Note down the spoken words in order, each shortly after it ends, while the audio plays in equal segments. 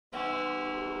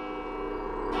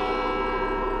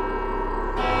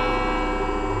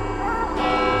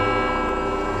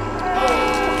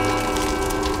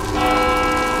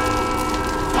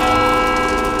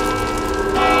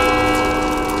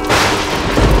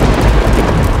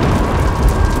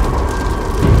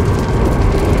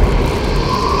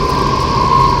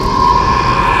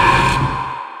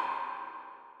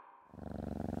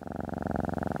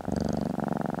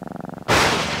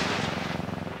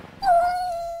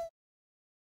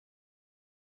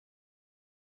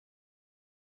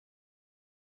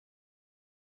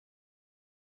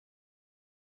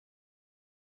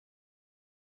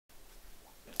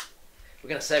We're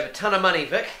going to save a ton of money,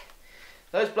 Vic.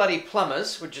 Those bloody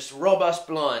plumbers would just rob us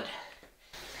blind.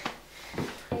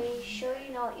 Are you sure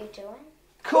you know what you're doing?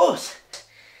 Of course.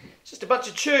 It's just a bunch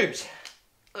of tubes.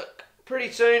 Look,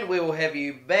 pretty soon we will have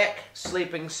you back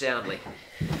sleeping soundly.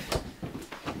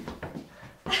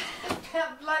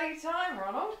 About bloody time,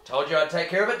 Ronald. Told you I'd take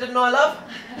care of it, didn't I, love?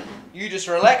 You just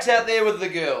relax out there with the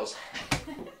girls.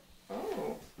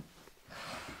 Oh.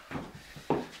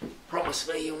 Promise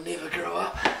me you'll never grow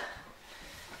up.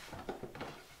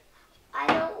 I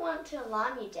don't want to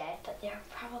alarm you, Dad, but there are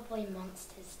probably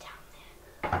monsters down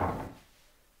there.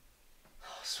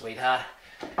 Oh, sweetheart,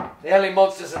 the only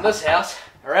monsters in this house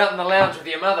are out in the lounge with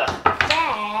your mother.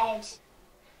 Dad,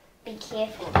 be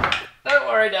careful. Don't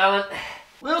worry, darling.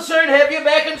 We'll soon have you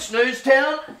back in Snooze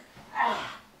Town.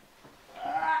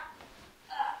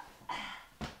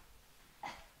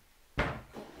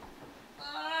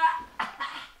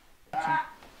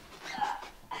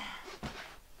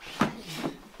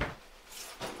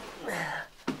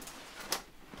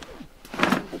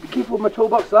 Be careful with my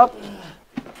toolbox, love.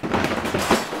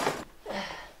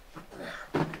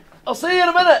 I'll see you in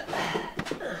a minute.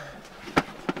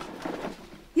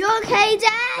 You okay,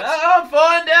 Dad? Oh, I'm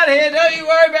fine down here, don't you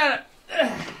worry about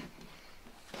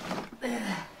it.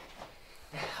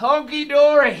 Honky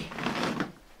dory.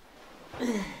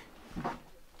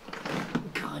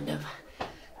 Kind of.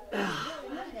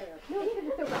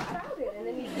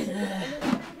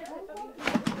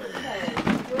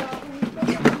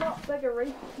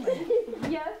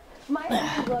 Yes, my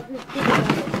husband loved his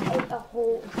chicken ate a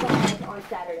whole bag on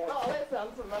Saturday. Oh, that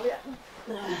sounds familiar.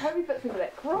 How do you fit into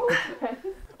that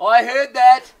Crawlspace? I heard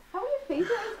that. How are your feet?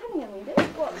 I was coming in, we did.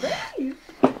 What, these?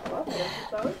 Well,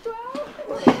 those 12.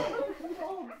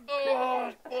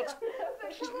 Oh, what's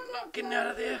getting out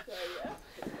of there?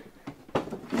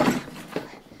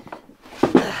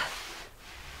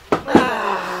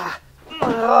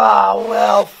 Oh,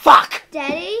 well, fuck.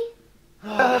 Daddy?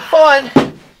 Fine.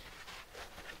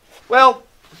 Well,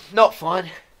 not fine.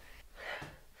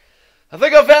 I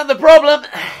think I found the problem.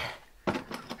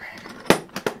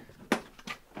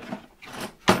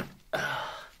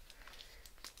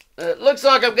 It looks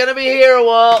like I'm going to be here a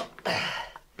while.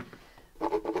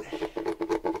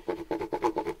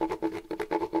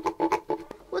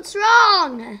 What's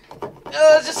wrong?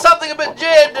 There's just something a bit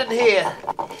jammed in here.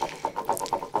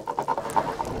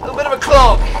 A little bit of a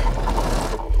clog.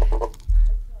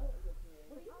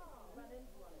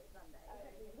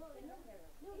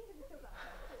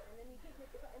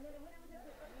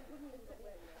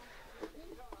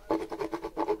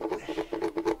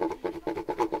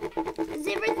 Is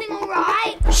everything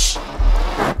alright? Shh.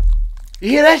 You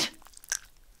hear that?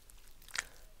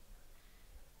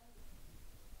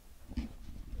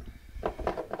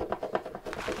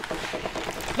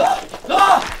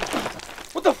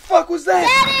 What the fuck was that?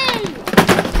 Daddy!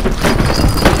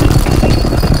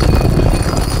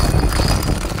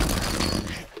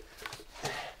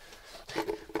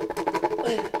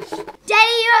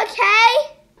 Daddy, you okay?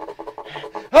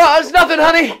 Oh, it's nothing,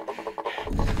 honey.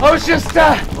 I was just,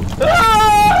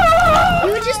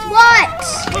 You were just what?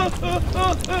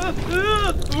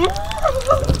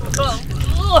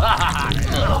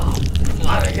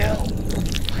 Bloody hell.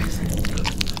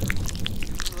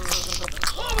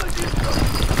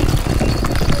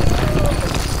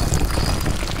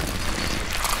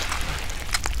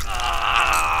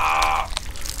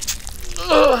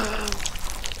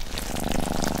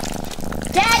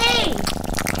 Daddy!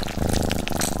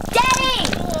 Daddy!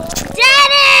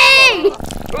 Daddy!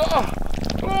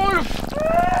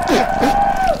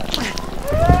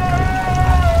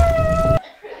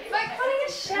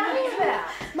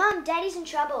 Mum, Daddy's in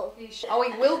trouble. Oh,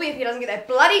 he will be if he doesn't get that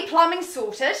bloody plumbing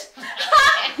sorted.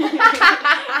 No,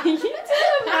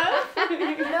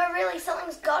 really,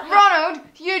 something's got her. Ronald,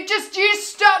 you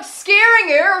stop scaring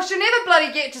her or she'll never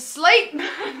bloody get to sleep.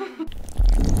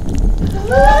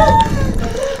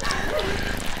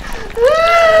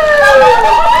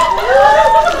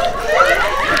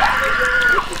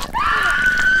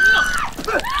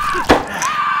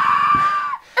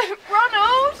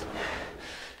 Ronald?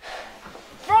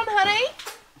 Ron, honey?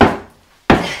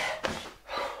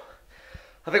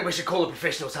 I think we should call the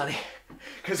professionals, honey.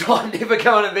 Because I'm never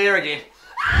going in there again.